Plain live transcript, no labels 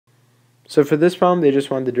So for this problem, they just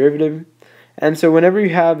want the derivative. And so whenever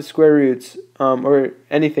you have square roots, or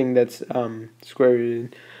anything that's square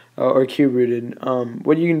rooted or cube rooted,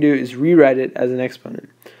 what you can do is rewrite it as an exponent.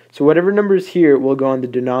 So whatever number is here will go on the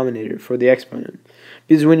denominator for the exponent.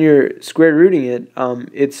 Because when you're square rooting it,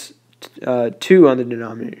 it's 2 on the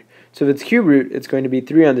denominator. So if it's cube root, it's going to be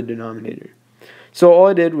 3 on the denominator. So all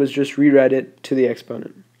I did was just rewrite it to the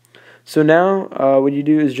exponent. So now what you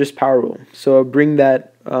do is just power rule. So bring that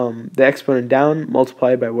the exponent down,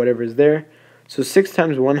 multiply by whatever is there. So 6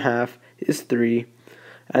 times 1/2 is 3.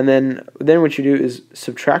 And then what you do is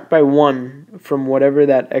subtract by 1 from whatever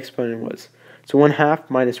that exponent was. So 1/2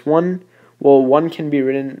 minus 1. Well, 1 can be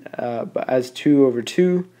written as 2 over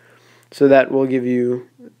 2. So that will give you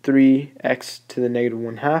 3x to the negative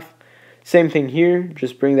 1/2. Same thing here.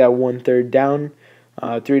 Just bring that 1/3 down.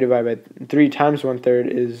 3 divided by 3 times 1/3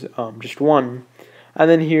 is just 1. And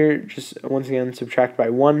then here, just once again, subtract by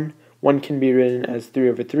 1. 1 can be written as 3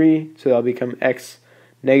 over 3, so that'll become x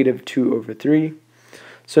negative 2 over 3.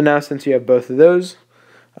 So now since you have both of those,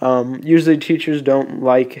 usually teachers don't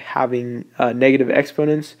like having negative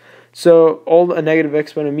exponents. So all a negative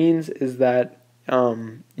exponent means is that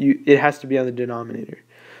it has to be on the denominator.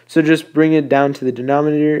 So just bring it down to the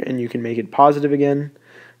denominator and you can make it positive again.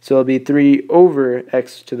 So it'll be 3 over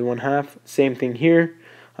x to the 1/2. Same thing here.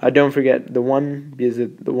 Don't forget the 1 because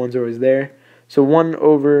the 1's always there. So 1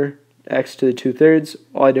 over x to the 2/3.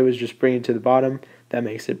 All I did was just bring it to the bottom. That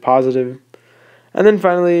makes it positive. And then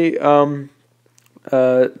finally,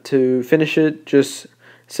 to finish it, just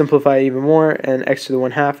simplify even more. And x to the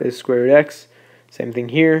 1/2 is square root x. Same thing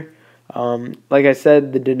here. Like I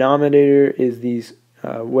said, the denominator is these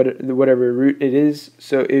whatever root it is.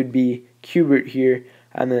 So it would be cube root here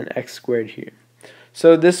and then x squared here.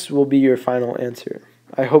 So this will be your final answer.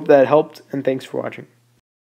 I hope that helped, and thanks for watching.